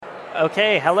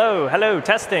Okay, hello,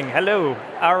 testing, hello.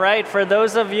 All right, for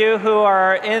those of you who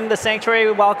are in the sanctuary,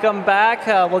 welcome back.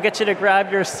 We'll get you to grab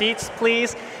your seats,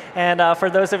 please. And for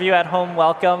those of you at home,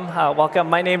 welcome. Welcome.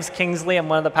 My name's Kingsley. I'm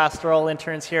one of the pastoral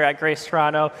interns here at Grace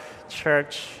Toronto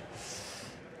Church.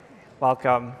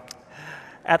 Welcome.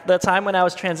 At the time when I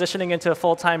was transitioning into a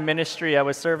full-time ministry, I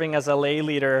was serving as a lay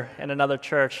leader in another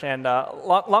church. And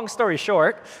long story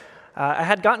short, I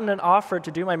had gotten an offer to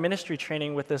do my ministry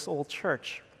training with this old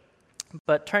church,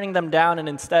 but turning them down and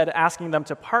instead asking them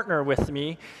to partner with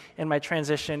me in my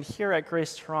transition here at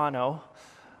Grace Toronto,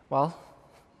 well,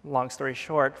 long story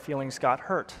short, feelings got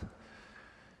hurt.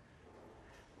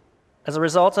 As a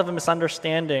result of a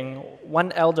misunderstanding,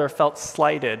 one elder felt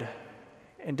slighted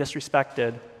and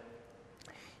disrespected.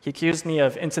 He accused me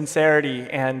of insincerity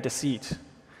and deceit,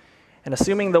 and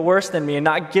assuming the worst in me and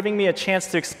not giving me a chance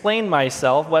to explain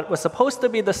myself, what was supposed to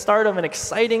be the start of an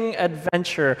exciting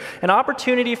adventure, an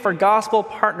opportunity for gospel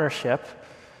partnership,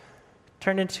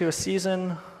 turned into a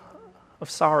season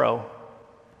of sorrow,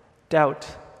 doubt,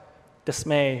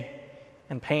 dismay,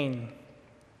 and pain.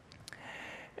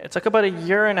 It took about a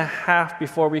year and a half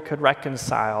before we could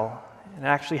reconcile, and it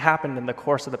actually happened in the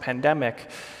course of the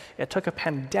pandemic. It took a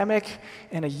pandemic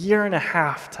and a year and a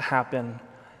half to happen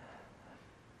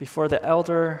before the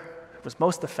elder who was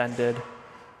most offended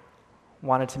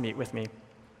wanted to meet with me.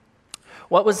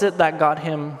 What was it that got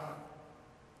him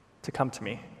to come to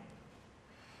me?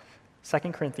 2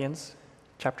 Corinthians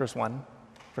chapters 1,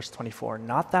 verse 24.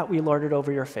 Not that we lord it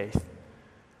over your faith,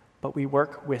 but we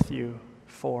work with you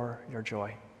for your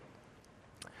joy.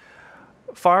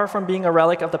 Far from being a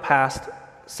relic of the past,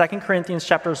 2 Corinthians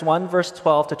chapters 1, verse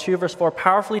 12 to 2, verse 4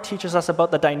 powerfully teaches us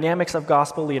about the dynamics of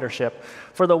gospel leadership.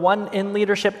 For the one in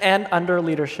leadership and under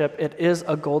leadership, it is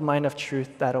a goldmine of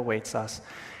truth that awaits us.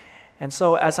 And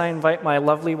so as I invite my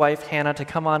lovely wife, Hannah, to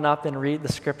come on up and read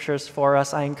the scriptures for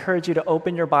us, I encourage you to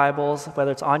open your Bibles,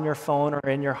 whether it's on your phone or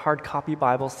in your hard copy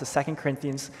Bibles, to 2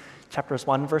 Corinthians chapters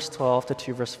 1, verse 12 to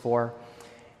 2, verse 4.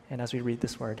 And as we read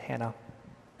this word, Hannah.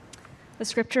 The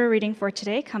scripture reading for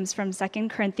today comes from 2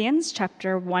 Corinthians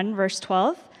chapter 1, verse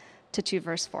 12 to 2,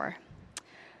 verse 4.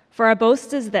 For our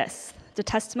boast is this, the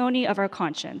testimony of our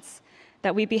conscience,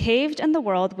 that we behaved in the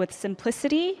world with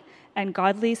simplicity and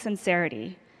godly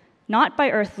sincerity, not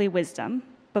by earthly wisdom,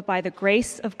 but by the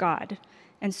grace of God,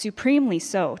 and supremely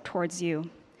so towards you.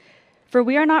 For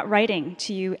we are not writing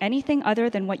to you anything other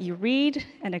than what you read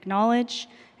and acknowledge,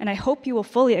 and I hope you will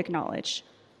fully acknowledge,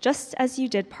 just as you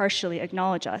did partially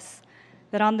acknowledge us,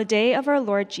 that on the day of our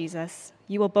Lord Jesus,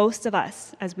 you will boast of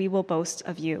us as we will boast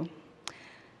of you.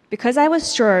 Because I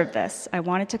was sure of this, I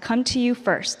wanted to come to you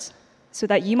first, so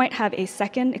that you might have a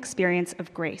second experience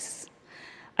of grace.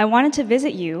 I wanted to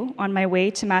visit you on my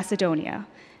way to Macedonia,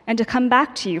 and to come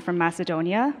back to you from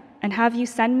Macedonia, and have you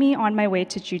send me on my way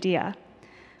to Judea.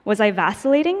 Was I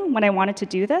vacillating when I wanted to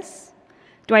do this?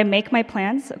 Do I make my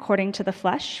plans according to the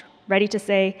flesh, ready to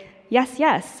say, yes,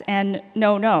 yes, and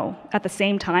no, no, at the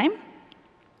same time?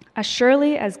 As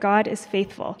surely as God is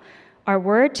faithful, our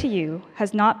word to you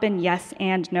has not been yes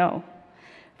and no.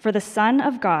 For the Son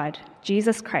of God,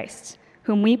 Jesus Christ,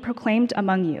 whom we proclaimed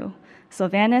among you,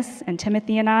 Silvanus and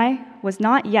Timothy and I, was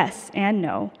not yes and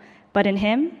no, but in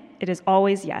him it is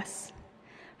always yes.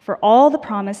 For all the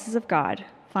promises of God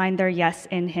find their yes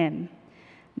in him.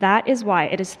 That is why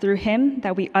it is through him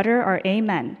that we utter our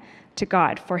amen to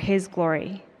God for his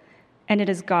glory. And it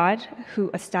is God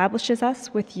who establishes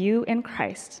us with you in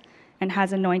Christ and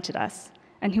has anointed us,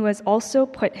 and who has also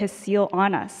put his seal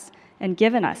on us and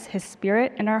given us his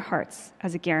Spirit in our hearts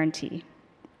as a guarantee.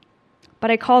 But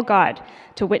I call God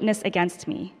to witness against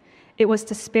me. It was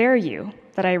to spare you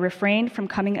that I refrained from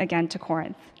coming again to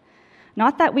Corinth.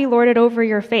 Not that we lord it over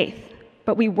your faith,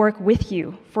 but we work with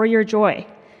you for your joy,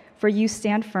 for you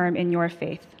stand firm in your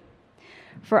faith.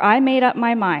 For I made up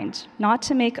my mind not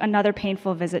to make another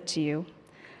painful visit to you.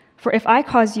 For if I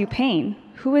cause you pain,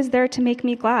 who is there to make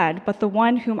me glad but the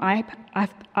one whom I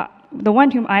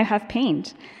have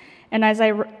pained? And as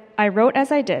I wrote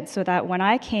as I did, so that when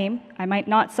I came, I might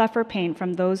not suffer pain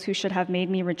from those who should have made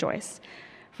me rejoice.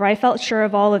 For I felt sure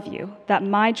of all of you, that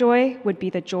my joy would be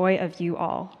the joy of you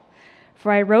all.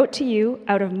 For I wrote to you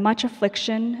out of much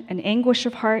affliction and anguish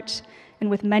of heart, and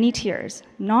with many tears,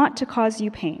 not to cause you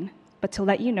pain, but to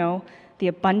let you know the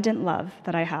abundant love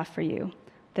that I have for you.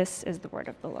 This is the word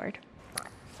of the Lord.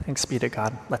 Thanks be to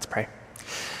God. Let's pray.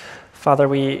 Father,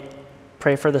 we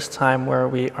pray for this time where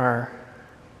we are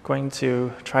going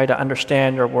to try to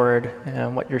understand your word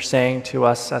and what you're saying to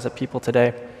us as a people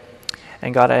today.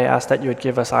 And God, I ask that you would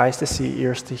give us eyes to see,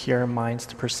 ears to hear, minds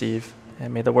to perceive.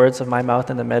 And may the words of my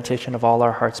mouth and the meditation of all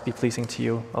our hearts be pleasing to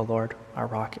you, O Lord, our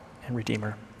rock and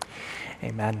Redeemer.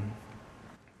 Amen.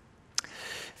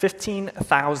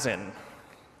 15,000.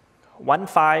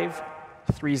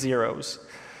 3 zeros.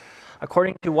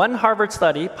 According to one Harvard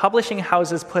study, publishing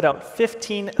houses put out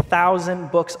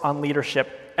 15,000 books on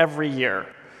leadership every year.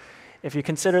 If you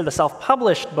consider the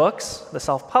self-published books, the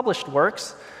self-published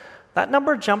works, that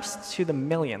number jumps to the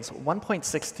millions,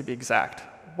 1.6 to be exact.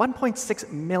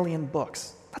 1.6 million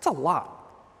books. That's a lot.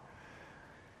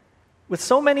 With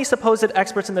so many supposed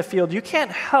experts in the field, you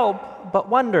can't help but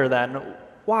wonder then,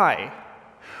 why?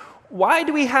 Why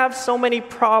do we have so many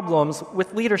problems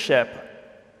with leadership?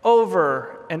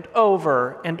 Over and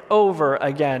over and over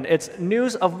again. It's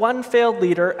news of one failed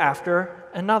leader after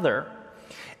another.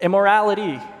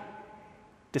 Immorality,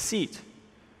 deceit,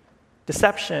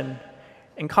 deception,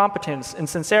 incompetence,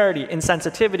 insincerity,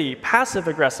 insensitivity, passive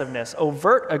aggressiveness,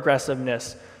 overt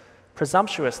aggressiveness,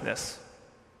 presumptuousness,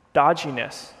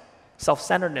 dodginess,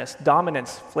 self-centeredness,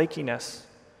 dominance, flakiness.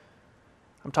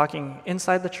 I'm talking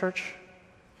inside the church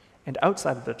and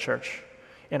outside of the church,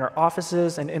 in our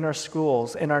offices and in our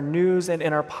schools, in our news and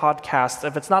in our podcasts.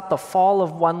 If it's not the fall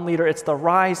of one leader, it's the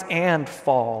rise and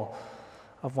fall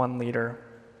of one leader.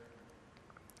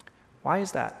 Why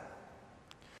is that?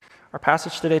 Our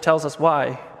passage today tells us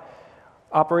why.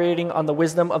 Operating on the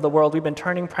wisdom of the world, we've been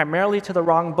turning primarily to the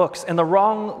wrong books and the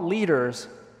wrong leaders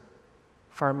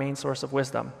for our main source of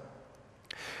wisdom.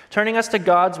 Turning us to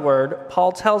God's word,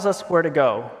 Paul tells us where to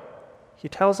go. He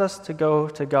tells us to go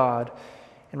to God.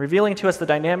 In revealing to us the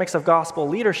dynamics of gospel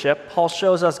leadership, Paul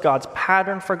shows us God's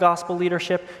pattern for gospel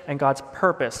leadership and God's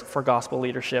purpose for gospel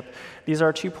leadership. These are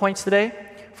our 2 points today.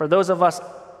 For those of us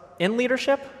in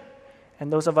leadership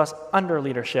and those of us under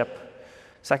leadership,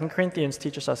 2 Corinthians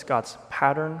teaches us God's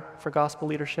pattern for gospel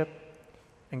leadership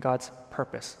and God's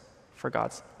purpose for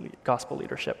God's gospel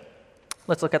leadership.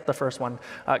 Let's look at the first one,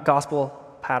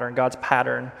 gospel pattern, God's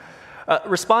pattern.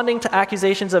 Responding to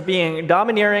accusations of being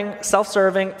domineering,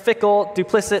 self-serving, fickle,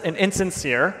 duplicit, and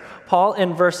insincere, Paul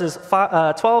in verses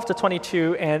 12 to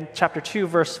 22 and chapter 2,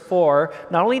 verse 4,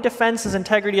 not only defends his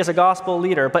integrity as a gospel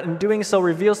leader, but in doing so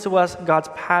reveals to us God's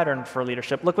pattern for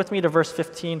leadership. Look with me to verse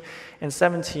 15 and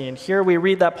 17. Here we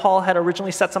read that Paul had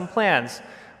originally set some plans,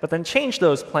 but then changed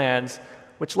those plans,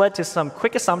 which led to some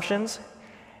quick assumptions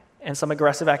and some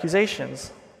aggressive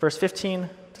accusations. Verse 15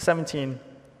 to 17.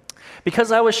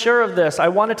 Because I was sure of this, I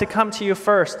wanted to come to you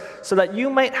first, so that you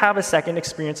might have a second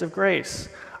experience of grace.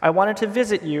 I wanted to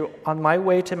visit you on my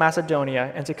way to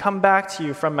Macedonia, and to come back to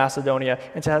you from Macedonia,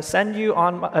 and to send you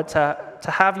on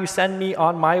to have you send me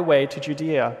on my way to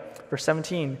Judea. Verse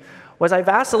 17. Was I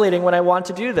vacillating when I want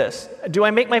to do this? Do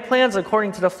I make my plans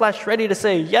according to the flesh, ready to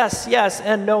say yes, yes,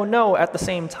 and no, no at the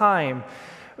same time?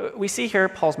 We see here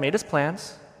Paul's made his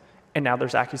plans, and now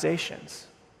there's accusations.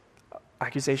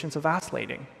 Accusations of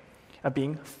vacillating, of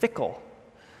being fickle.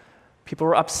 People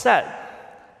were upset.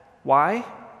 Why?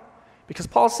 Because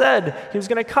Paul said he was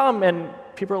going to come, and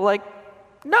people were like,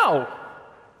 no,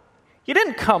 you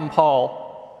didn't come,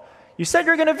 Paul. You said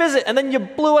you're going to visit, and then you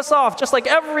blew us off, just like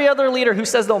every other leader who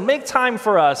says they'll make time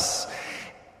for us.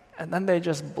 And then they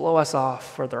just blow us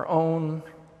off for their own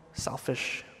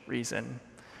selfish reason,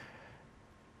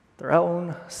 their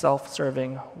own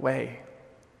self-serving way.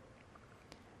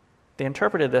 They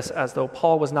interpreted this as though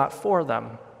Paul was not for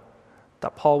them,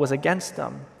 that Paul was against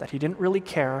them, that he didn't really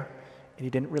care, and he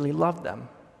didn't really love them.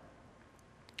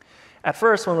 At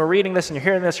first, when we're reading this and you're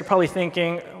hearing this, you're probably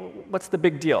thinking, what's the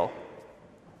big deal?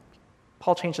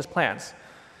 Paul changed his plans.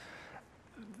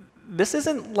 This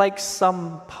isn't like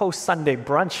some post-Sunday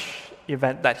brunch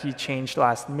event that he changed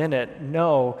last minute.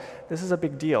 No, this is a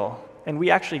big deal. And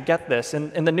we actually get this.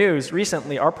 In the news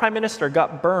recently, our prime minister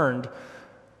got burned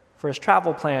for his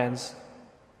travel plans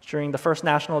during the first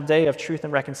National Day of Truth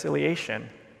and Reconciliation.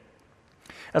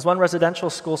 As one residential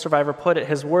school survivor put it,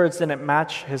 his words didn't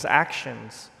match his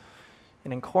actions.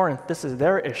 And in Corinth, this is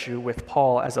their issue with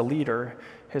Paul as a leader.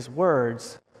 His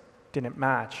words didn't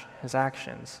match his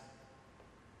actions.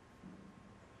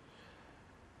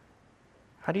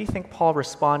 How do you think Paul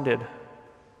responded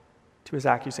to his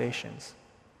accusations?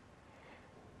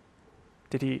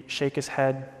 Did he shake his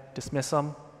head, dismiss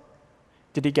them?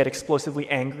 Did he get explosively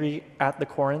angry at the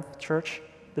Corinth church,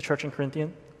 the church in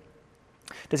Corinthian?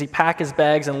 Does he pack his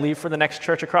bags and leave for the next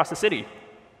church across the city?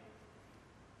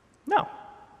 No,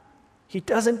 he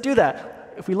doesn't do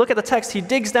that. If we look at the text, he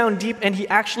digs down deep and he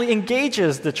actually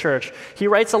engages the church. He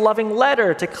writes a loving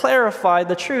letter to clarify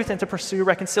the truth and to pursue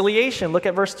reconciliation. Look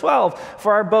at verse 12.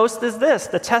 For our boast is this,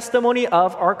 the testimony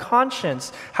of our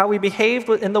conscience, how we behaved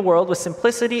in the world with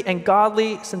simplicity and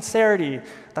godly sincerity.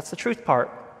 That's the truth part.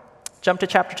 Jump to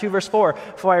chapter 2, verse 4.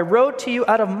 For I wrote to you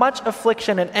out of much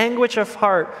affliction and anguish of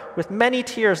heart with many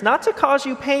tears, not to cause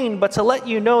you pain, but to let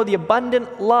you know the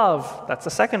abundant love, that's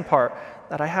the second part,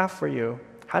 that I have for you.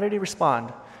 How did he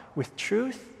respond? With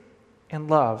truth and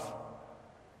love.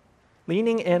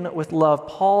 Leaning in with love,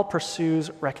 Paul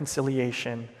pursues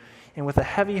reconciliation. And with a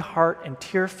heavy heart and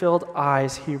tear-filled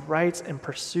eyes, he writes and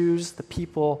pursues the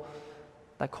people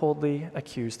that coldly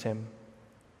accused him.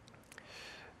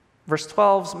 Verse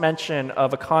 12's mention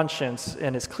of a conscience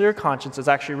and his clear conscience is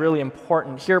actually really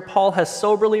important. Here, Paul has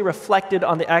soberly reflected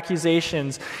on the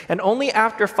accusations, and only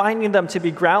after finding them to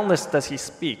be groundless does he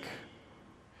speak.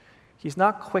 He's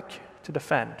not quick to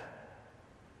defend.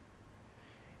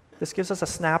 This gives us a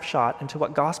snapshot into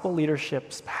what gospel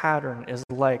leadership's pattern is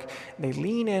like. They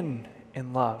lean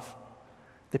in love.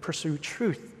 They pursue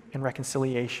truth in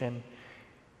reconciliation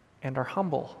and are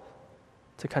humble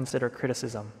to consider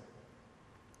criticism.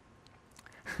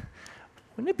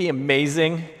 Wouldn't it be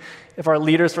amazing if our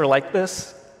leaders were like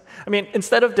this? I mean,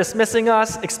 instead of dismissing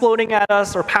us, exploding at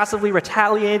us, or passively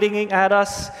retaliating at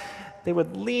us, they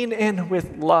would lean in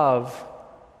with love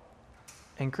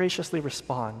and graciously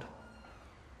respond.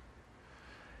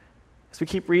 As we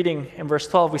keep reading in verse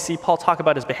 12, we see Paul talk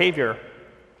about his behavior.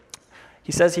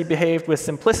 He says he behaved with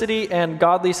simplicity and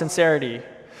godly sincerity.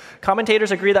 Commentators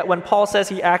agree that when Paul says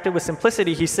he acted with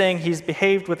simplicity, he's saying he's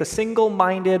behaved with a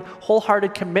single-minded,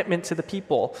 wholehearted commitment to the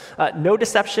people. No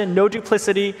deception, no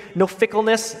duplicity, no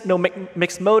fickleness, no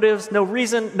mixed motives, no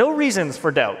reasons for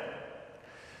doubt.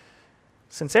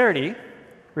 Sincerity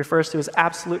refers to his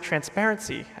absolute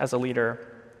transparency as a leader.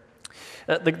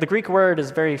 The Greek word is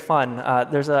very fun.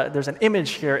 There's an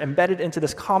image here embedded into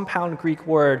this compound Greek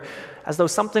word as though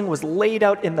something was laid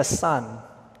out in the sun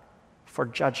for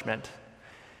judgment.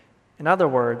 In other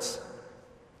words,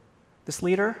 this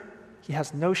leader, he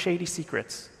has no shady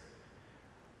secrets,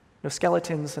 no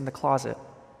skeletons in the closet.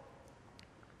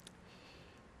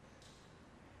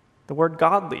 The word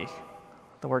godly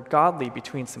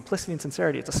between simplicity and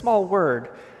sincerity, it's a small word.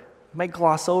 You might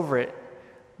gloss over it.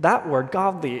 That word,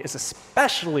 godly, is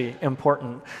especially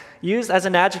important. Used as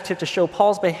an adjective to show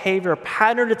Paul's behavior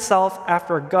patterned itself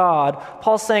after God.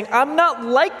 Paul's saying, I'm not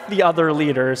like the other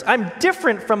leaders. I'm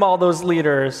different from all those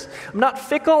leaders. I'm not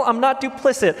fickle. I'm not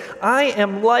duplicit. I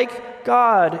am like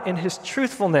God in his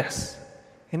truthfulness,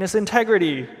 in his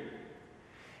integrity,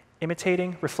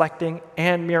 imitating, reflecting,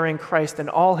 and mirroring Christ in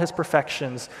all his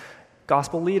perfections.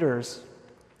 Gospel leaders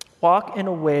walk in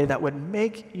a way that would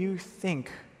make you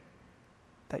think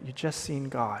that you just seen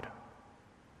God.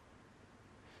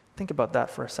 Think about that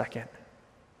for a second.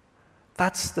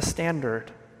 That's the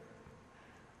standard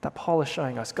that Paul is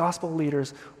showing us. Gospel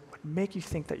leaders would make you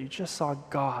think that you just saw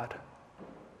God.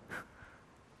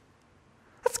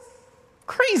 That's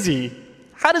crazy.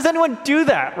 How does anyone do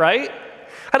that, right?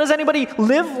 How does anybody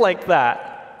live like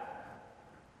that?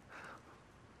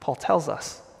 Paul tells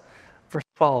us, verse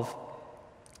 12,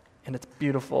 and it's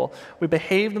beautiful. We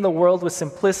behaved in the world with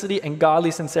simplicity and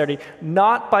godly sincerity,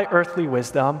 not by earthly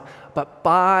wisdom, but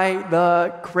by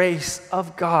the grace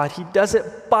of God. He does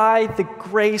it by the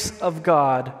grace of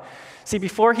God. See,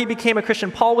 before he became a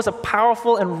Christian, Paul was a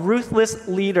powerful and ruthless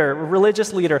leader, a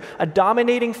religious leader, a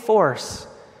dominating force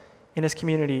in his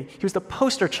community. He was the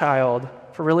poster child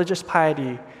for religious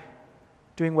piety,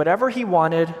 doing whatever he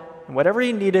wanted and whatever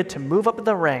he needed to move up in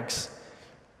the ranks.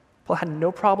 Paul had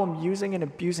no problem using and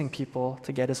abusing people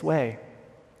to get his way.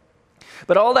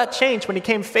 But all that changed when he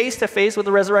came face to face with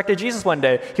the resurrected Jesus one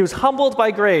day. He was humbled by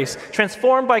grace,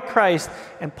 transformed by Christ,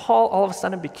 and Paul all of a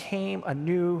sudden became a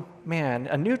new man,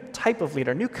 a new type of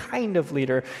leader, a new kind of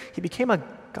leader. He became a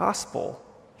gospel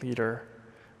leader.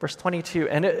 Verse 22,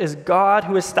 and it is God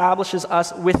who establishes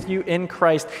us with you in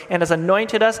Christ and has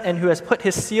anointed us and who has put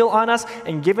his seal on us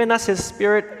and given us his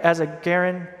Spirit as a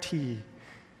guarantee.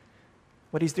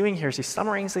 What he's doing here is he's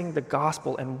summarizing the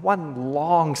gospel in one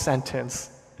long sentence.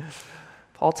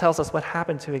 Paul tells us what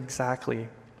happened to exactly.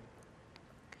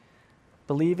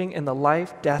 Believing in the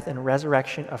life, death, and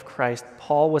resurrection of Christ,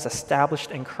 Paul was established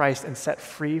in Christ and set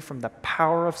free from the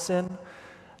power of sin,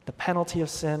 the penalty of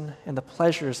sin, and the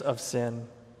pleasures of sin.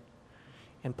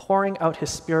 In pouring out his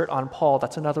Spirit on Paul,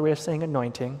 that's another way of saying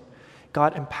anointing,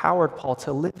 God empowered Paul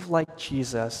to live like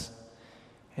Jesus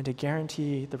and to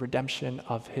guarantee the redemption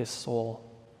of his soul.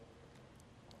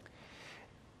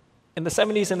 In the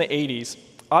 70s and the 80s,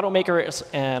 automakers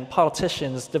and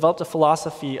politicians developed a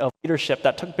philosophy of leadership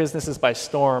that took businesses by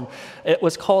storm. It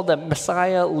was called the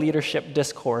Messiah Leadership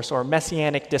Discourse, or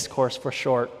Messianic Discourse for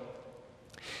short.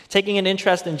 Taking an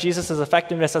interest in Jesus'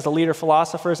 effectiveness as a leader,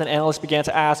 philosophers and analysts began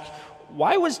to ask,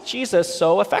 why was Jesus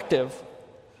so effective?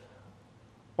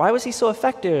 Why was he so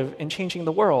effective in changing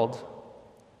the world?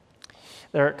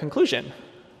 Their conclusion: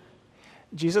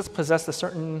 Jesus possessed a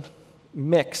certain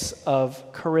mix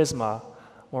of charisma,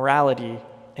 morality,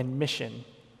 and mission.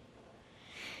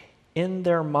 In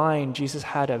their mind, Jesus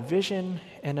had a vision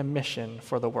and a mission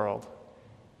for the world.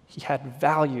 He had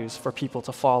values for people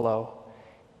to follow,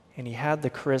 and he had the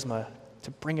charisma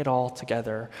to bring it all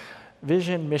together.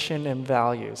 Vision, mission, and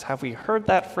values. Have we heard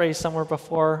that phrase somewhere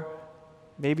before?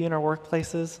 Maybe in our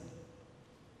workplaces?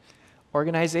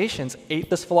 Organizations ate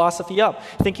this philosophy up,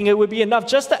 thinking it would be enough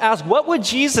just to ask, what would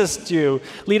Jesus do?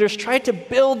 Leaders tried to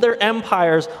build their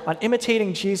empires on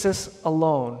imitating Jesus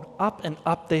alone. Up and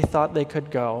up they thought they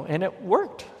could go, and it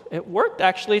worked. It worked,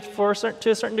 actually, to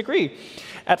a certain degree.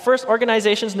 At first,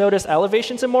 organizations noticed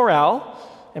elevations in morale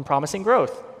and promising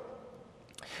growth.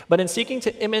 But in seeking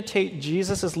to imitate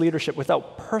Jesus' leadership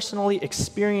without personally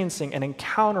experiencing and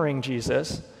encountering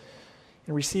Jesus,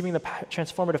 and receiving the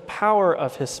transformative power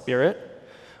of his Spirit,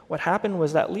 what happened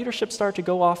was that leadership started to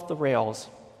go off the rails.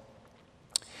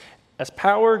 As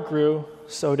power grew,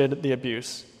 so did the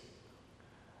abuse.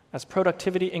 As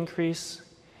productivity increased,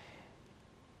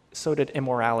 so did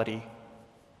immorality.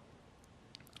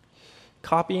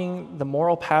 Copying the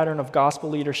moral pattern of gospel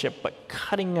leadership, but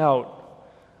cutting out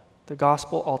the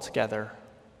gospel altogether,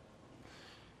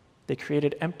 they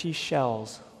created empty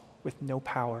shells with no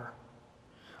power.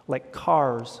 Like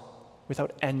cars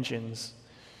without engines.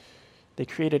 They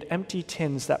created empty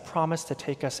tins that promised to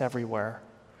take us everywhere,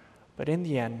 but in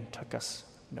the end took us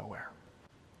nowhere.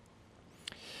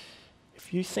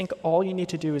 If you think all you need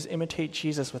to do is imitate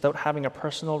Jesus without having a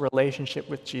personal relationship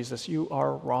with Jesus, you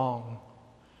are wrong,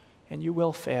 and you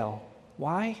will fail.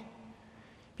 Why?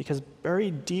 Because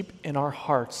buried deep in our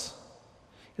hearts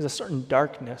is a certain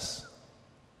darkness.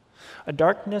 A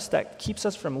darkness that keeps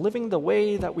us from living the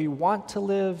way that we want to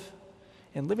live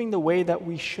and living the way that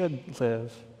we should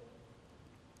live.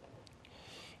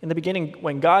 In the beginning,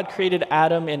 when God created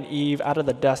Adam and Eve out of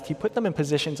the dust, he put them in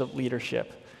positions of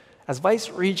leadership. As vice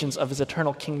regents of his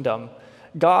eternal kingdom,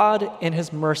 God, in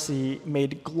his mercy,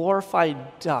 made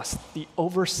glorified dust the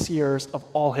overseers of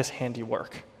all his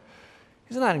handiwork.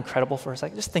 Isn't that incredible for a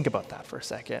second? Just think about that for a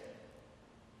second.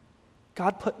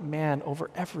 God put man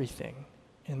over everything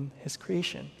in his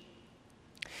creation.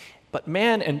 But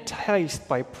man, enticed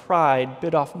by pride,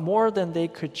 bit off more than they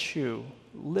could chew,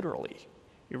 literally.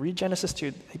 You read Genesis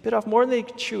 2, they bit off more than they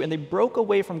could chew, and they broke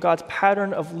away from God's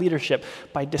pattern of leadership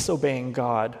by disobeying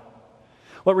God.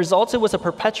 What resulted was a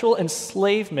perpetual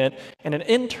enslavement and an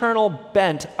internal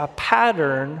bent, a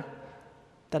pattern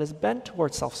that is bent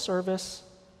towards self-service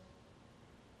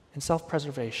and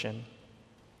self-preservation.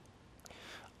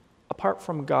 Apart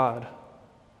from God,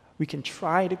 we can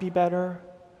try to be better,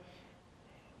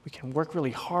 we can work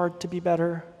really hard to be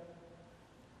better,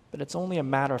 but it's only a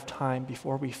matter of time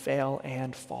before we fail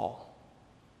and fall.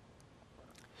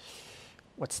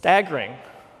 What's staggering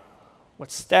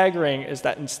is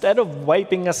that instead of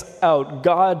wiping us out,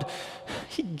 God,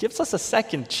 he gives us a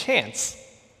second chance.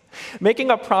 Making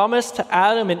a promise to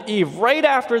Adam and Eve right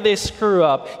after they screw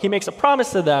up, he makes a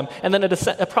promise to them, and then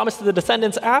a promise to the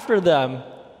descendants after them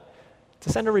to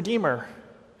send a Redeemer.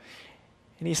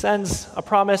 And he sends a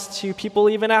promise to people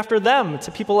even after them,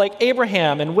 to people like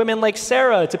Abraham and women like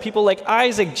Sarah, to people like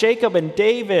Isaac, Jacob, and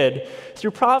David,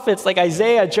 through prophets like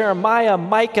Isaiah, Jeremiah,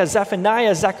 Micah,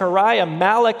 Zephaniah, Zechariah,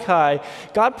 Malachi.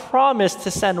 God promised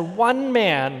to send one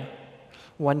man,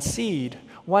 one seed,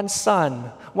 one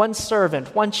son, one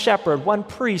servant, one shepherd, one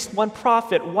priest, one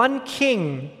prophet, one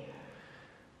king,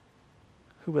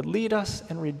 who would lead us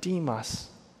and redeem us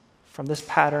from this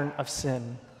pattern of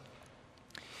sin.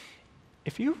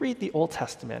 If you read the Old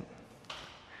Testament,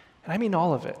 and I mean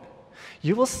all of it,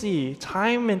 you will see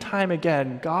time and time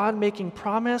again God making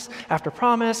promise after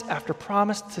promise after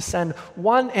promise to send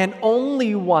one and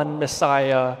only one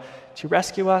Messiah to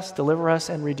rescue us, deliver us,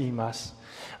 and redeem us.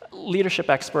 Leadership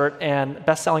expert and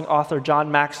best-selling author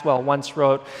John Maxwell once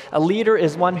wrote, "A leader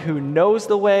is one who knows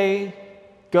the way,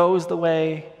 goes the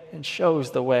way, and shows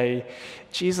the way."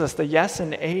 Jesus, the yes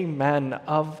and amen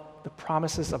of the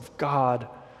promises of God,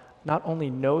 not only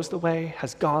knows the way,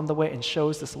 has gone the way, and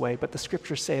shows this way, but the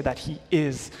scriptures say that he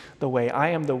is the way. I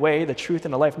am the way, the truth,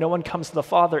 and the life. No one comes to the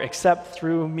Father except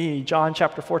through me. John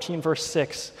chapter 14, verse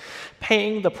 6.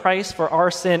 Paying the price for our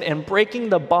sin and breaking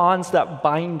the bonds that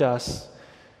bind us.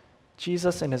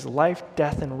 Jesus, in his life,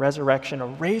 death, and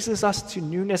resurrection, raises us to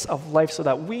newness of life so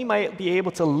that we might be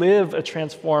able to live a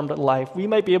transformed life. We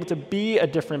might be able to be a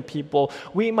different people.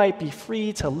 We might be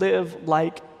free to live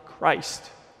like Christ.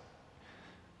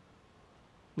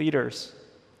 Leaders,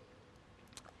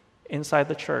 inside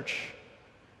the church,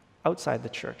 outside the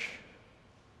church,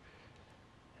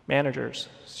 managers,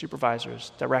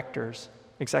 supervisors, directors,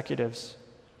 executives,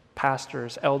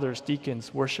 pastors, elders,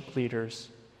 deacons, worship leaders,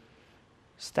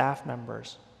 staff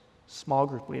members, small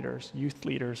group leaders, youth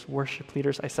leaders, worship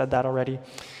leaders. I said that already.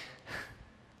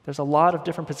 There's a lot of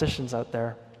different positions out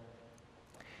there.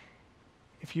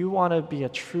 If you want to be a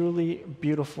truly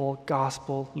beautiful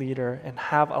gospel leader and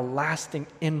have a lasting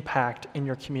impact in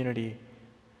your community,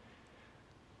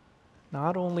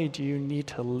 not only do you need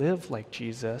to live like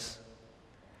Jesus,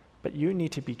 but you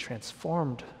need to be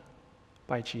transformed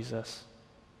by Jesus.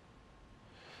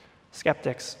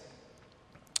 Skeptics,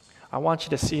 I want you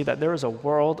to see that there is a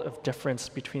world of difference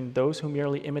between those who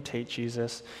merely imitate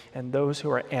Jesus and those who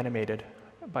are animated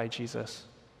by Jesus.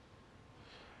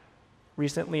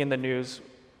 Recently in the news,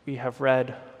 we have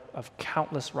read of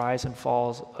countless rise and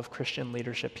falls of Christian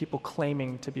leadership, people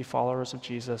claiming to be followers of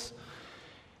Jesus,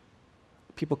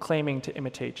 people claiming to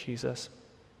imitate Jesus.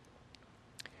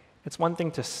 It's one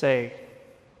thing to say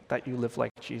that you live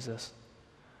like Jesus.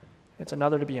 It's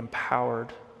another to be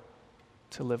empowered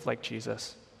to live like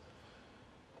Jesus.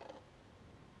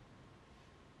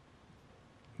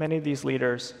 Many of these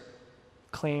leaders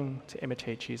claim to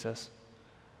imitate Jesus,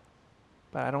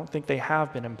 but I don't think they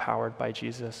have been empowered by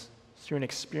Jesus through an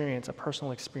experience, a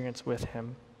personal experience with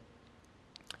him.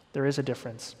 There is a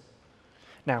difference.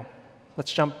 Now,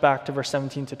 let's jump back to verse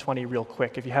 17 to 20 real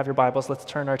quick. If you have your Bibles, let's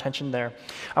turn our attention there.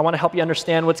 I want to help you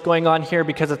understand what's going on here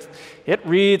because it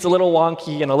reads a little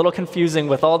wonky and a little confusing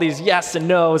with all these yes and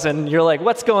no's, and you're like,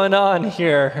 what's going on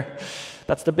here?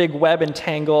 That's the big web and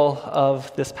tangle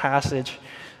of this passage.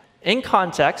 In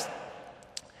context,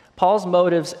 Paul's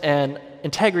motives and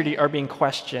integrity are being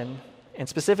questioned. And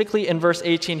specifically in verse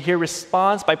 18, he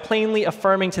responds by plainly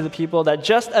affirming to the people that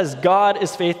just as God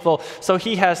is faithful, so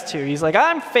he has too. He's like,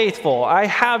 I'm faithful. I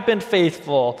have been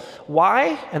faithful.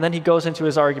 Why? And then he goes into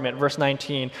his argument, verse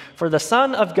 19. For the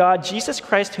Son of God, Jesus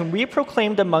Christ, whom we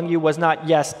proclaimed among you, was not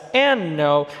yes and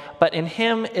no, but in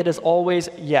him it is always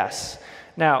yes.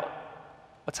 Now,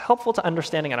 what's helpful to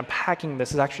understanding and unpacking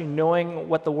this is actually knowing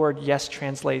what the word yes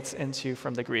translates into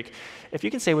from the Greek. If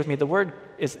you can say with me, the word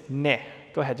is ne.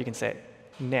 Go ahead, you can say it.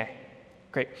 Ne.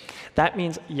 Great. That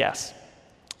means yes.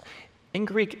 In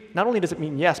Greek, not only does it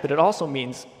mean yes, but it also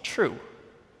means true.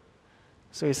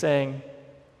 So he's saying,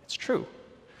 it's true.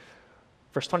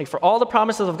 Verse 20, for all the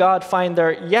promises of God find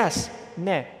their yes,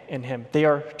 ne, in him. They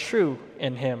are true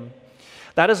in him.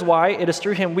 That is why it is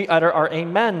through him we utter our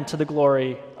amen to the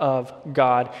glory of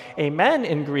God. Amen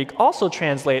in Greek also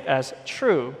translate as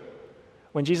true.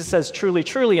 When Jesus says truly,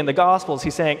 truly in the Gospels,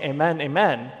 he's saying amen,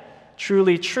 amen.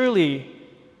 Truly, truly.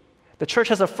 The church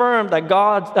has affirmed that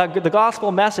the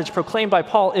gospel message proclaimed by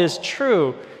Paul is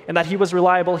true and that he was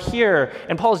reliable here.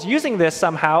 And Paul's using this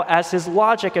somehow as his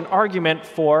logic and argument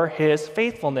for his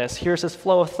faithfulness. Here's his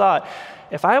flow of thought.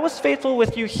 If I was faithful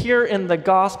with you here in the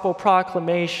gospel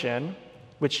proclamation,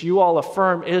 which you all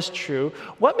affirm is true,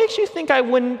 what makes you think I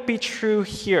wouldn't be true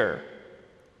here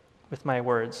with my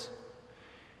words?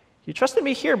 You trusted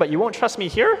me here, but you won't trust me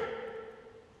here?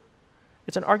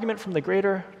 It's an argument from the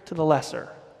greater to the lesser.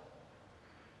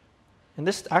 And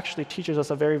this actually teaches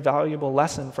us a very valuable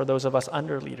lesson for those of us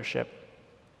under leadership.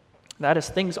 That is,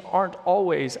 things aren't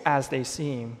always as they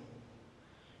seem.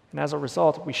 And as a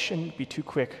result, we shouldn't be too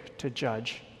quick to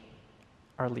judge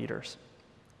our leaders.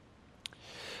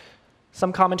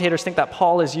 Some commentators think that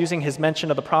Paul is using his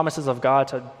mention of the promises of God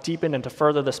to deepen and to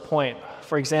further this point.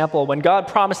 For example, when God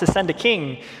promised to send a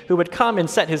king who would come and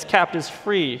set his captives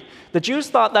free, the Jews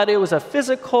thought that it was a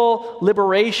physical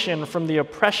liberation from the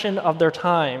oppression of their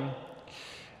time.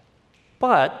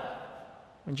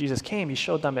 But when Jesus came, he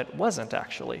showed them it wasn't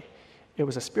actually. It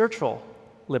was a spiritual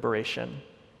liberation.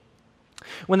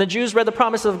 When the Jews read the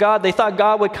promises of God, they thought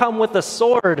God would come with a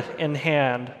sword in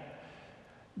hand.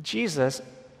 Jesus,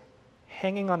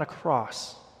 hanging on a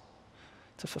cross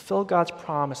to fulfill God's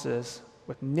promises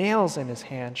with nails in his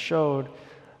hand, showed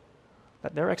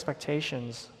that their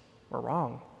expectations were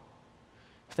wrong.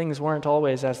 Things weren't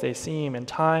always as they seem, and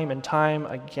time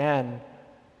again,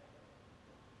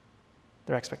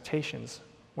 their expectations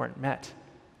weren't met,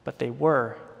 but they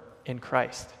were in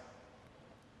Christ.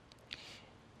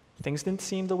 Things didn't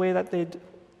seem the way that they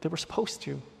were supposed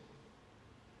to,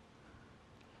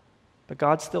 but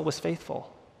God still was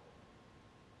faithful.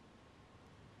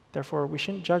 Therefore, we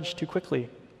shouldn't judge too quickly.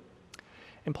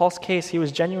 In Paul's case, he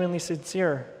was genuinely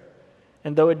sincere.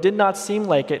 And though it did not seem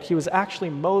like it, he was actually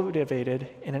motivated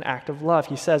in an act of love.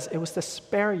 He says, it was to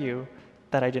spare you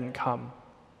that I didn't come.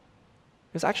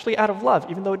 It was actually out of love,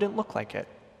 even though it didn't look like it.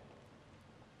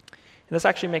 And this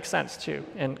actually makes sense, too.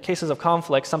 In cases of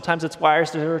conflict, sometimes it's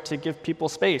wiser to give people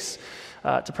space.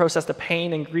 to process the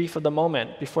pain and grief of the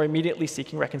moment before immediately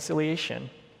seeking reconciliation.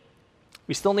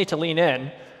 We still need to lean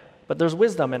in, but there's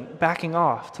wisdom in backing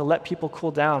off to let people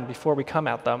cool down before we come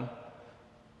at them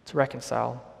to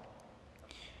reconcile.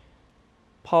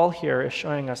 Paul here is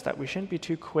showing us that we shouldn't be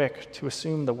too quick to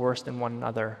assume the worst in one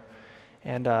another.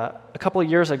 And a couple of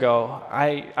years ago,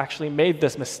 I actually made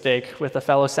this mistake with a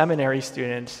fellow seminary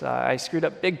student. I screwed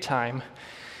up big time.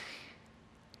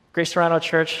 Grace Toronto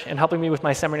Church, in helping me with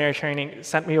my seminary training,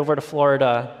 sent me over to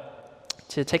Florida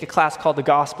to take a class called The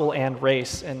Gospel and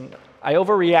Race. And I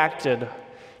overreacted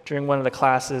during one of the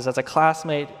classes as a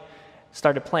classmate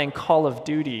started playing Call of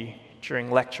Duty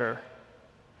during lecture.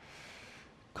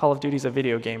 Call of Duty is a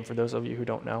video game, for those of you who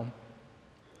don't know.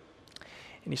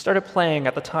 And he started playing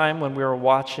at the time when we were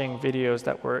watching videos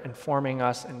that were informing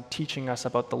us and teaching us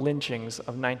about the lynchings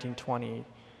of 1920,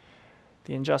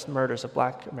 the unjust murders of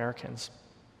Black Americans.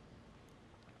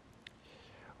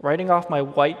 Writing off my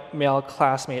white male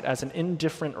classmate as an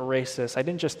indifferent racist, I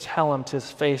didn't just tell him to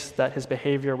his face that his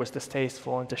behavior was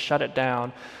distasteful and to shut it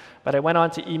down, but I went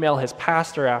on to email his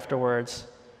pastor afterwards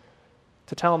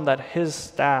to tell him that his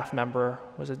staff member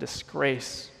was a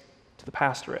disgrace to the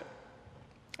pastorate.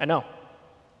 I know,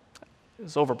 it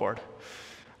was overboard.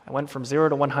 I went from 0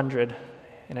 to 100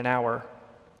 in an hour.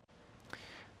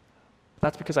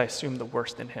 That's because I assumed the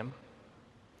worst in him,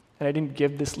 and I didn't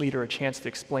give this leader a chance to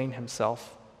explain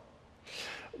himself.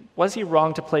 Was he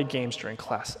wrong to play games during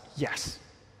class? Yes,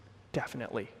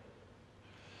 definitely.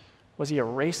 Was he a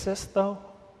racist, though?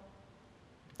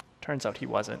 Turns out he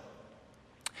wasn't.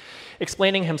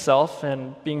 Explaining himself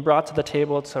and being brought to the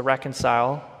table to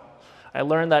reconcile, I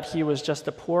learned that he was just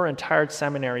a poor and tired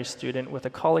seminary student with a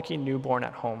colicky newborn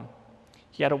at home.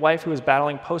 He had a wife who was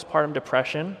battling postpartum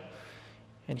depression,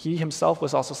 and he himself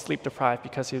was also sleep deprived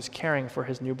because he was caring for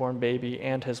his newborn baby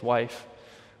and his wife.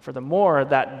 Furthermore,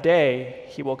 that day,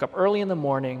 he woke up early in the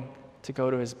morning to go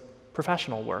to his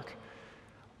professional work,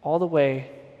 all the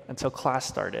way until class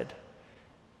started.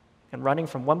 And running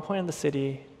from one point in the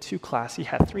city to class, he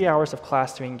had 3 hours of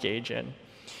class to engage in.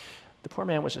 The poor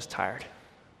man was just tired.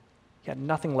 He had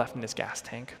nothing left in his gas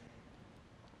tank.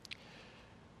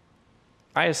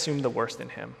 I assumed the worst in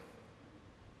him,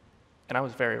 and I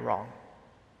was very wrong.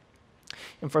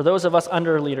 And for those of us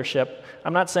under leadership,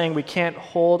 I'm not saying we can't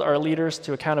hold our leaders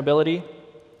to accountability.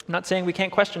 I'm not saying we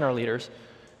can't question our leaders.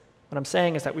 What I'm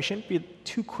saying is that we shouldn't be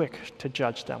too quick to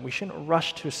judge them. We shouldn't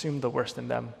rush to assume the worst in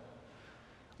them.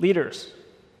 Leaders,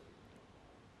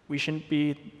 we shouldn't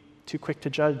be too quick to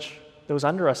judge those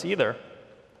under us either.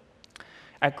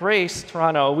 At Grace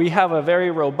Toronto, we have a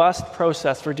very robust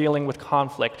process for dealing with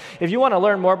conflict. If you want to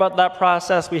learn more about that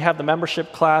process, we have the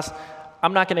membership class.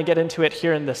 I'm not going to get into it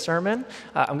here in this sermon.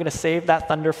 I'm going to save that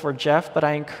thunder for Jeff, but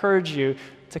I encourage you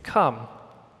to come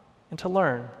and to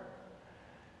learn.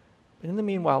 But in the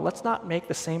meanwhile, let's not make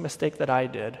the same mistake that I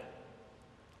did.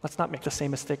 Let's not make the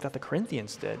same mistake that the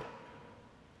Corinthians did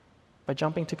by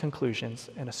jumping to conclusions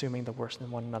and assuming the worst in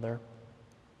one another.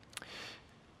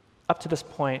 Up to this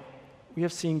point, we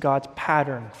have seen God's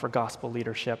pattern for gospel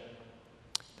leadership.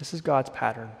 This is God's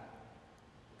pattern.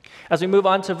 As we move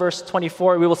on to verse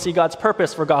 24, we will see God's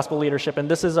purpose for gospel leadership, and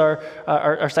this is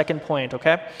our second point,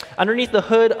 okay? Underneath the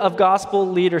hood of gospel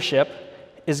leadership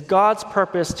is God's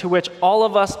purpose to which all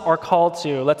of us are called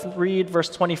to. Let's read verse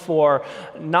 24.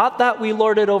 Not that we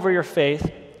lord it over your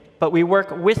faith, but we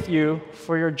work with you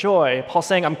for your joy. Paul's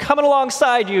saying, I'm coming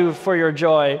alongside you for your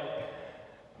joy.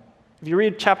 If you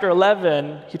read chapter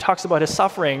 11, he talks about his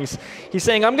sufferings. He's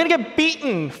saying, I'm going to get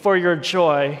beaten for your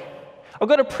joy. I'll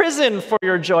go to prison for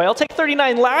your joy. I'll take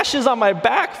 39 lashes on my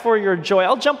back for your joy.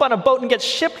 I'll jump on a boat and get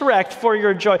shipwrecked for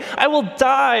your joy. I will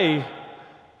die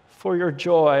for your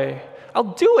joy.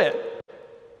 I'll do it.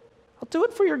 I'll do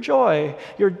it for your joy,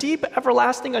 your deep,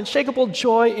 everlasting, unshakable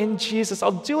joy in Jesus.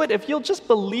 I'll do it if you'll just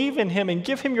believe in him and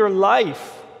give him your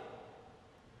life.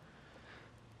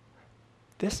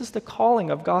 This is the calling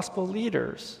of gospel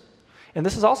leaders. And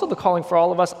this is also the calling for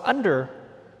all of us under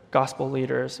gospel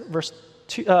leaders. Verse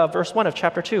 1 of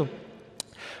chapter 2.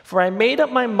 For I made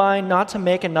up my mind not to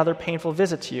make another painful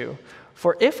visit to you.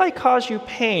 For if I cause you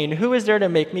pain, who is there to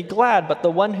make me glad but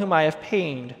the one whom I have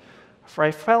pained? For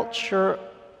I felt sure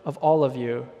of all of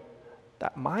you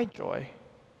that my joy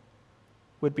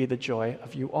would be the joy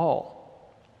of you all.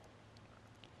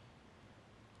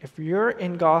 If you're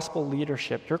in gospel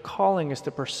leadership, your calling is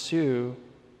to pursue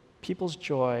people's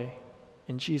joy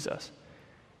in Jesus.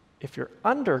 If you're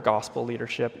under gospel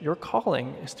leadership, your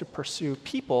calling is to pursue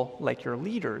people like your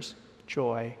leaders'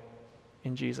 joy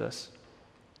in Jesus.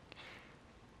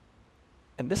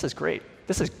 And this is great.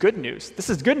 This is good news.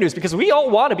 This is good news because we all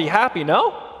want to be happy,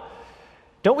 no?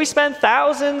 Don't we spend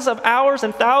thousands of hours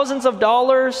and thousands of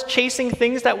dollars chasing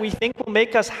things that we think will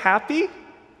make us happy?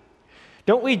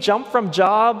 Don't we jump from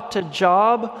job to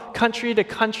job, country to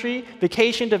country,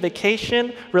 vacation to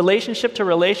vacation, relationship to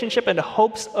relationship in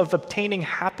hopes of obtaining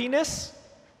happiness?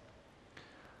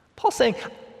 Paul's saying,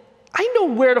 I know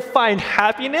where to find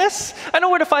happiness. I know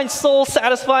where to find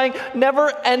soul-satisfying,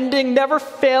 never-ending,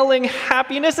 never-failing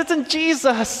happiness. It's in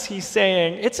Jesus, he's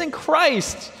saying. It's in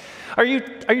Christ. Are you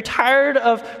tired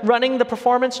of running the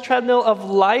performance treadmill of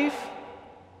life?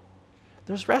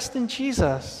 There's rest in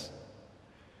Jesus.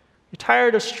 You're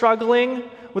tired of struggling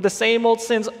with the same old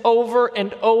sins over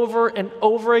and over and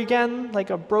over again like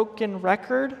a broken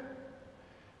record?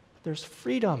 There's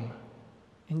freedom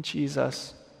in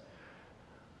Jesus.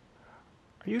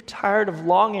 Are you tired of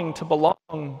longing to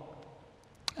belong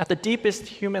at the deepest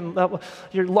human level?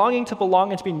 You're longing to belong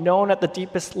and to be known at the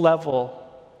deepest level.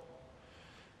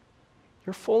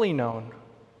 You're fully known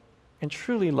and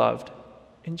truly loved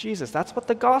in Jesus. That's what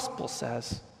the gospel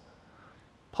says.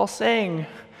 Paul's saying,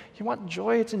 you want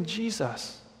joy? It's in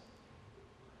Jesus.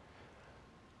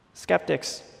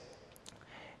 Skeptics,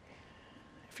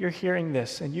 if you're hearing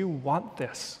this and you want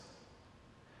this,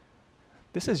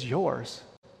 this is yours.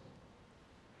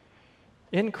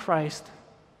 In Christ,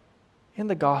 in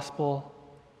the gospel,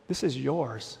 this is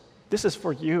yours. This is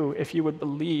for you if you would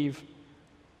believe.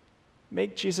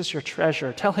 Make Jesus your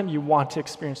treasure. Tell him you want to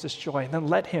experience this joy, and then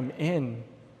let him in.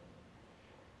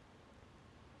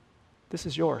 This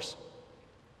is yours.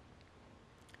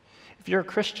 If you're a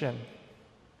Christian,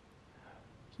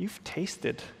 you've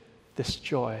tasted this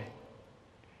joy.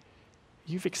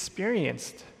 You've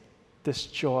experienced this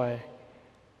joy.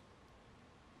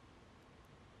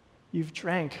 You've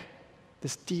drank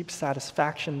this deep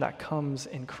satisfaction that comes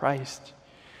in Christ.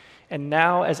 And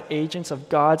now, as agents of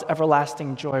God's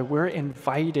everlasting joy, we're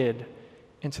invited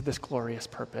into this glorious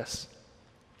purpose.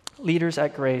 Leaders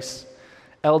at Grace,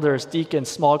 elders, deacons,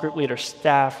 small group leaders,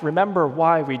 staff, remember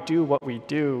why we do what we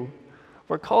do.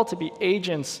 We're called to be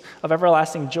agents of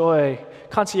everlasting joy,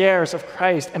 concierges of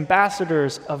Christ,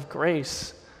 ambassadors of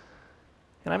grace.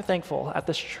 And I'm thankful at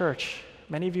this church,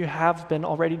 many of you have been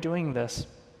already doing this.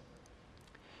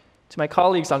 To my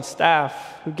colleagues on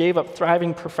staff who gave up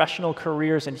thriving professional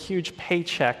careers and huge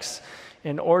paychecks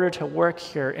in order to work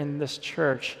here in this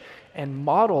church and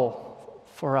model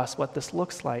for us what this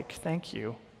looks like, thank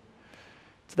you.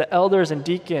 To the elders and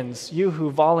deacons, you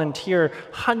who volunteer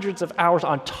hundreds of hours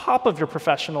on top of your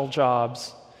professional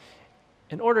jobs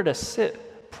in order to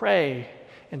sit, pray,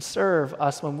 and serve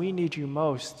us when we need you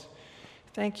most,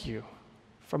 thank you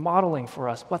for modeling for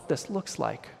us what this looks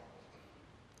like.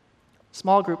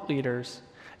 Small group leaders,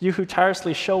 you who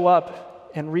tirelessly show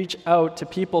up and reach out to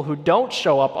people who don't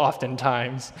show up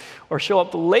oftentimes or show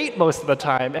up late most of the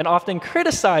time and often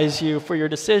criticize you for your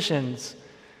decisions,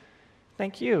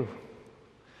 thank you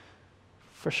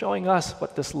for showing us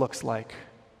what this looks like,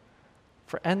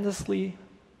 for endlessly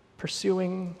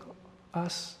pursuing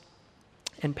us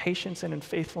in patience and in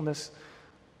faithfulness.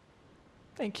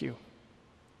 Thank you.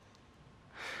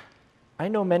 I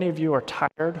know many of you are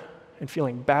tired and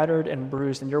feeling battered and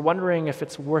bruised, and you're wondering if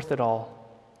it's worth it all.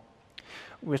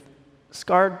 With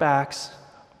scarred backs,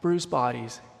 bruised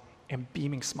bodies, and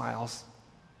beaming smiles,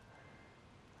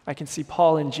 I can see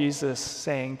Paul and Jesus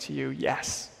saying to you,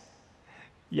 yes.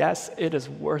 Yes, it is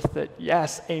worth it.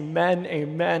 Yes, amen,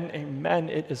 amen, amen.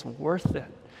 It is worth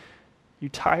it. You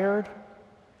tired?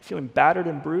 Feeling battered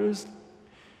and bruised?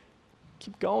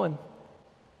 Keep going.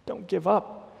 Don't give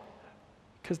up,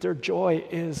 because their joy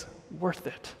is worth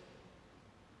it.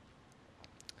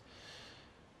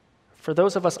 For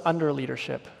those of us under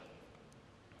leadership,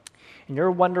 and you're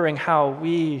wondering how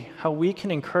we can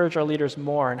encourage our leaders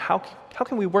more and how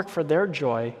can we work for their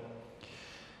joy,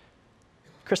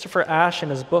 Christopher Ash, in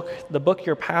his book, The Book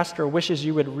Your Pastor Wishes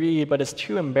You Would Read but is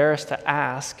Too Embarrassed to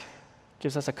Ask,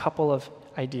 gives us a couple of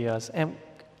ideas. And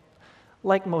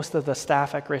like most of the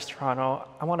staff at Grace Toronto,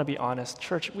 I want to be honest,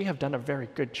 church, we have done a very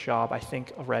good job, I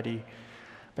think, already.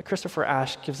 But Christopher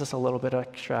Ash gives us a little bit of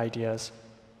extra ideas.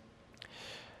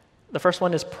 The first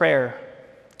one is prayer.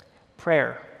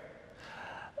 Prayer.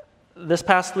 This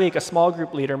past week, a small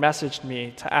group leader messaged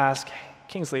me to ask,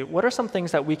 Kingsley, what are some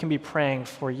things that we can be praying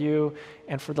for you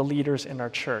and for the leaders in our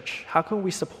church? How can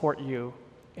we support you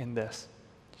in this?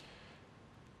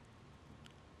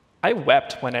 I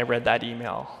wept when I read that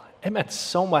email. It meant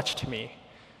so much to me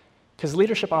because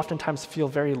leadership oftentimes feel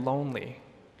very lonely.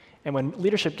 And when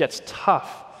leadership gets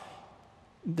tough,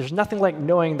 there's nothing like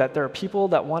knowing that there are people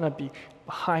that want to be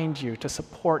behind you, to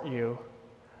support you,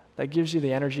 that gives you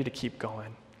the energy to keep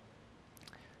going.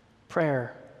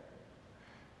 Prayer.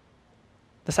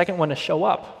 The second one is show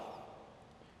up.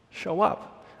 Show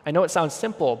up. I know it sounds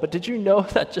simple, but did you know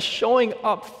that just showing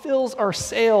up fills our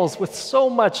sails with so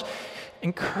much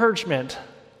encouragement,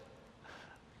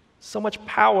 so much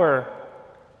power?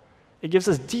 It gives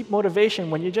us deep motivation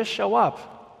when you just show up.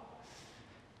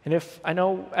 And if I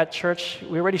know at church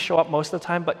we already show up most of the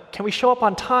time, but can we show up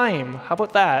on time? How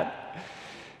about that?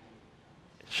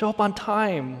 Show up on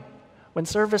time. When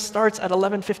service starts at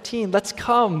 11:15, let's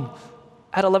come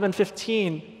at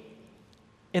 11:15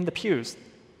 in the pews,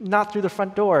 not through the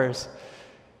front doors.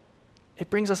 It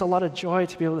brings us a lot of joy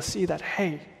to be able to see that,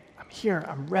 hey, I'm here,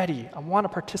 I'm ready, I want to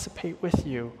participate with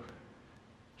you.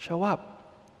 Show up.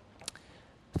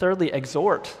 Thirdly,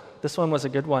 exhort. This one was a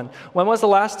good one. When was the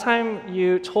last time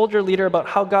you told your leader about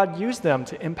how God used them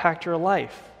to impact your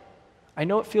life? I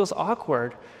know it feels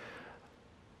awkward,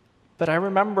 but I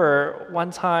remember one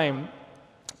time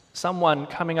someone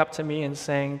coming up to me and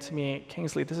saying to me,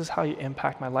 Kingsley, this is how you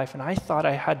impact my life. And I thought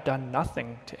I had done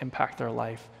nothing to impact their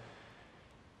life.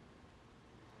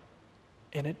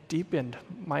 And it deepened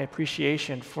my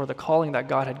appreciation for the calling that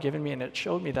God had given me, and it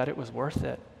showed me that it was worth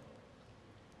it.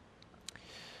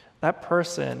 That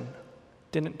person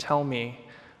didn't tell me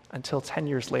until 10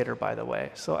 years later, by the way.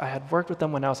 So I had worked with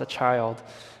them when I was a child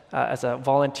as a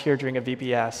volunteer during a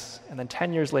VBS, and then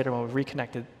 10 years later when we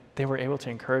reconnected, they were able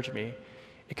to encourage me.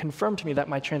 It confirmed to me that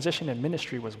my transition in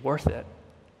ministry was worth it.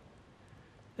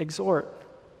 Exhort.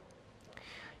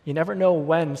 You never know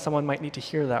when someone might need to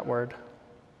hear that word.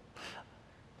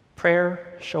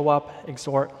 Prayer, show up,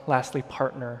 exhort. Lastly,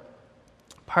 partner.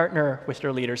 Partner with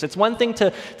your leaders. It's one thing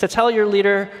to tell your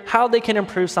leader how they can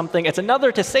improve something. It's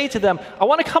another to say to them, I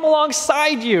want to come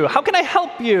alongside you. How can I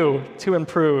help you to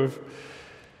improve?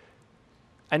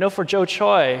 I know for Joe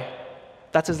Choi,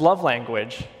 that's his love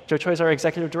language. Joe Choi is our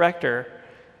executive director.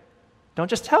 Don't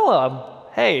just tell him,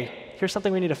 hey, here's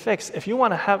something we need to fix. If you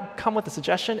want to come with a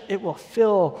suggestion, it will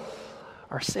fill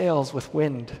our sails with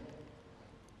wind.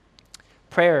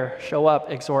 Prayer, show up,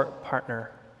 exhort,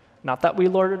 partner. Not that we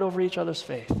lord it over each other's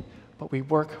faith, but we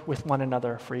work with one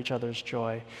another for each other's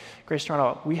joy. Grace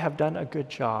Toronto, we have done a good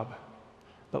job,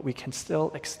 but we can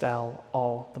still excel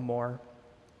all the more.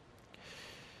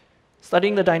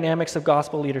 Studying the dynamics of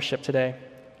gospel leadership today,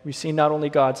 we see not only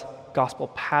God's gospel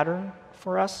pattern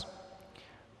for us,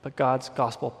 but God's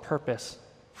gospel purpose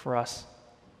for us.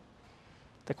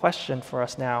 The question for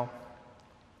us now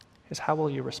is, how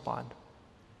will you respond?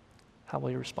 How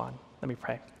will you respond? Let me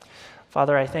pray.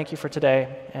 Father, I thank you for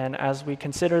today, and as we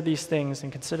consider these things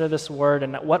and consider this word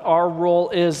and what our role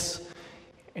is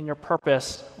in your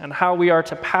purpose and how we are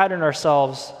to pattern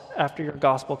ourselves after your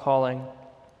gospel calling,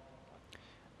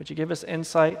 would you give us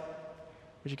insight?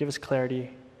 Would you give us clarity?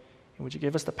 And would you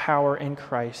give us the power in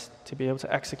Christ to be able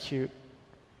to execute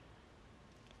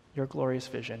your glorious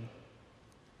vision?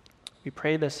 We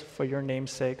pray this for your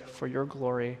name's sake, for your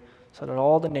glory, so that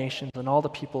all the nations and all the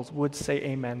peoples would say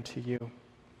amen to you.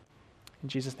 In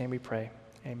Jesus' name we pray,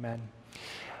 amen.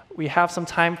 We have some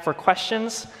time for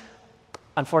questions.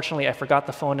 Unfortunately, I forgot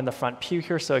the phone in the front pew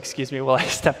here, so excuse me while I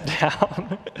step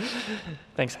down.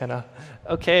 Thanks, Hannah.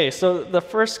 Okay, so the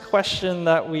first question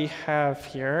that we have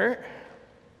here,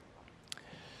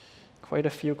 quite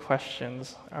a few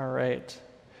questions. All right.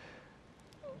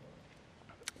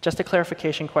 Just a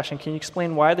clarification question. Can you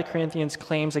explain why the Corinthians'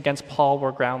 claims against Paul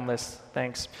were groundless?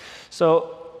 Thanks.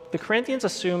 So the Corinthians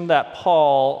assumed that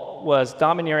Paul was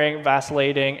domineering,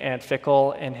 vacillating, and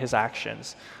fickle in his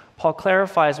actions. Paul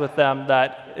clarifies with them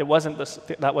that that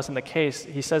wasn't the case.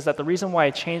 He says that the reason why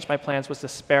I changed my plans was to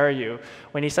spare you.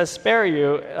 When he says spare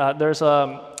you,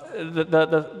 the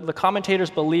commentators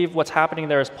believe what's happening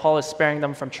there is Paul is sparing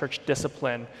them from church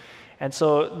discipline. And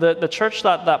so the church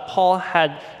thought that Paul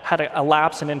had a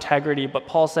lapse in integrity, but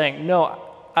Paul's saying, no,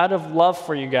 out of love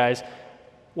for you guys,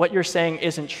 what you're saying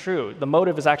isn't true. The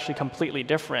motive is actually completely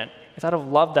different. It's out of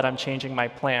love that I'm changing my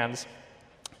plans.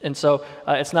 And so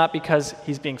it's not because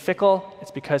he's being fickle,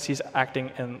 it's because he's acting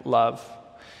in love.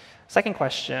 Second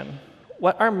question,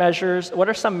 what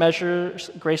are some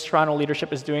measures Grace Toronto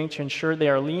leadership is doing to ensure they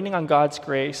are leaning on God's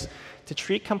grace to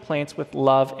treat complaints with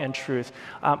love and truth?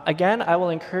 Again, I will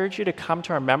encourage you to come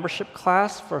to our membership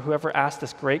class for whoever asked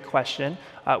this great question.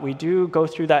 We do go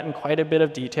through that in quite a bit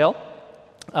of detail.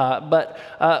 But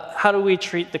how do we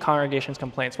treat the congregation's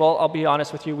complaints? Well, I'll be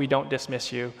honest with you, we don't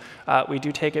dismiss you. We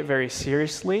do take it very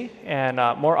seriously, and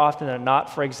more often than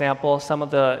not, for example, some of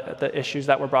the issues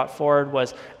that were brought forward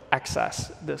was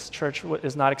access. This church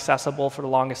is not accessible for the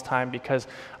longest time because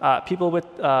people with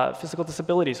physical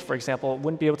disabilities, for example,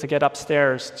 wouldn't be able to get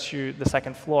upstairs to the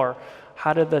second floor.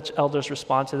 How did the elders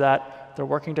respond to that? They're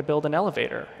working to build an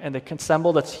elevator, and they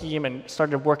assembled a team and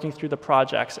started working through the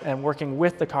projects and working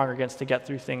with the congregants to get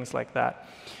through things like that.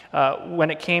 When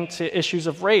it came to issues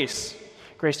of race,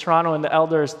 Grace Toronto and the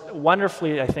elders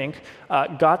wonderfully, I think,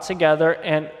 got together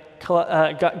and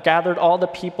gathered all the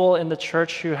people in the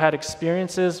church who had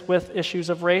experiences with issues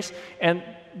of race, and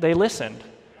they listened.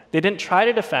 They didn't try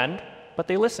to defend, but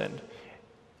they listened.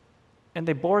 And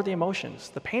they bore the emotions,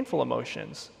 the painful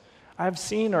emotions. I've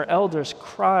seen our elders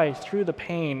cry through the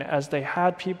pain as they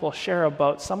had people share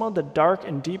about some of the dark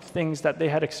and deep things that they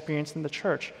had experienced in the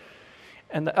church.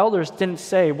 And the elders didn't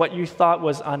say what you thought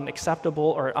was unacceptable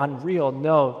or unreal.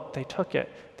 No, they took it,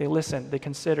 they listened, they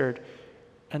considered,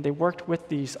 and they worked with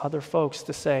these other folks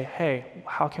to say, hey,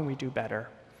 how can we do better?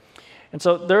 And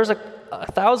so there's a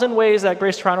 1,000 ways that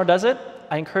Grace Toronto does it.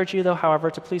 I encourage you, though, however,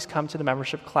 to please come to the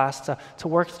membership class to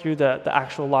work through the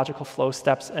actual logical flow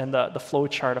steps and the flow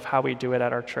chart of how we do it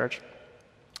at our church.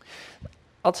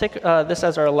 I'll take this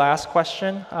as our last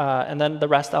question, and then the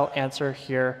rest I'll answer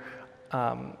here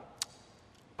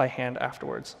by hand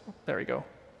afterwards. There we go.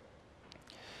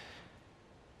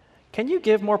 Can you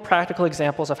give more practical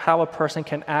examples of how a person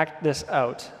can act this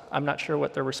out? I'm not sure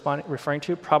what they're referring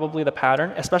to, probably the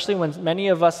pattern, especially when many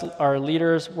of us are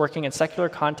leaders working in secular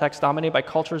contexts dominated by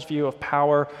culture's view of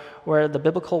power, where the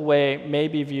biblical way may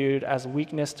be viewed as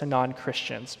weakness to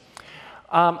non-Christians.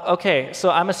 Okay, so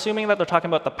I'm assuming that they're talking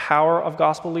about the power of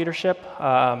gospel leadership,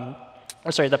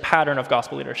 the pattern of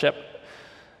gospel leadership.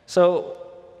 So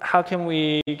how can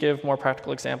we give more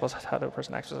practical examples of how the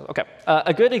person acts? Okay,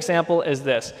 a good example is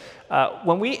this.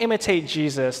 When we imitate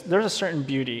Jesus, there's a certain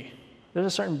beauty. There's a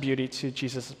certain beauty to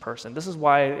Jesus' person. This is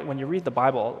why when you read the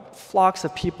Bible, flocks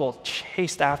of people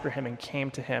chased after him and came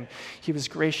to him. He was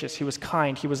gracious, he was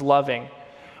kind, he was loving.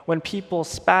 When people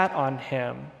spat on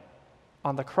him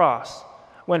on the cross,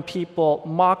 when people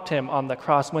mocked him on the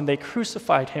cross, when they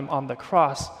crucified him on the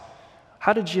cross,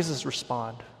 how did Jesus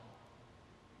respond?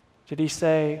 Did he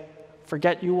say,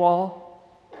 forget you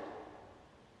all?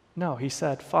 No, he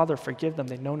said, Father, forgive them,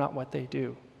 they know not what they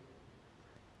do.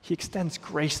 He extends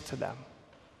grace to them.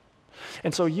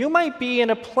 And so you might be in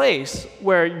a place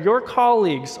where your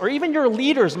colleagues or even your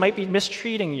leaders might be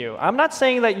mistreating you. I'm not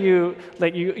saying that you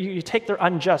take their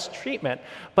unjust treatment,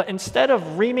 but instead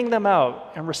of reaming them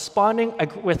out and responding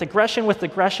with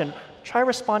aggression, try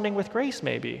responding with grace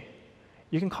maybe.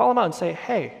 You can call them out and say,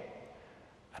 hey,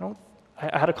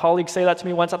 I had a colleague say that to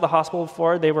me once at the hospital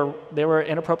before. They were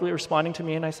inappropriately responding to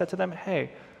me, and I said to them,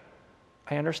 hey,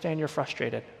 I understand you're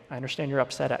frustrated. I understand you're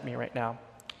upset at me right now.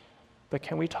 But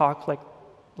can we talk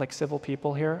like civil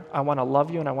people here? I want to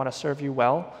love you and I want to serve you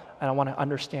well, and I want to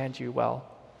understand you well.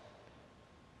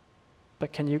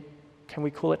 But can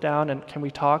we cool it down and can we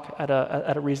talk at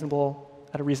a reasonable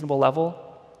level?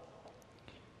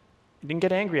 You didn't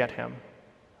get angry at him.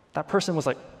 That person was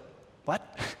like, what?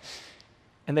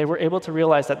 And they were able to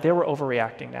realize that they were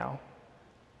overreacting now.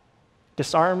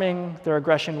 Disarming their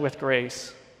aggression with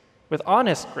grace, with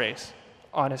honest grace,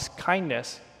 honest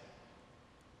kindness,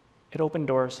 it opened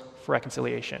doors for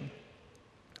reconciliation.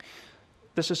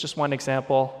 This is just one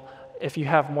example. If you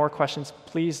have more questions,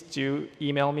 please do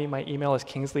email me. My email is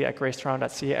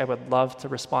kingsley@gracetoronto.ca. I would love to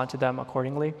respond to them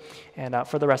accordingly. And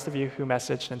for the rest of you who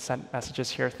messaged and sent messages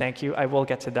here, thank you. I will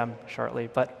get to them shortly.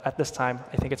 But at this time,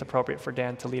 I think it's appropriate for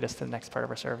Dan to lead us to the next part of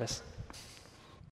our service.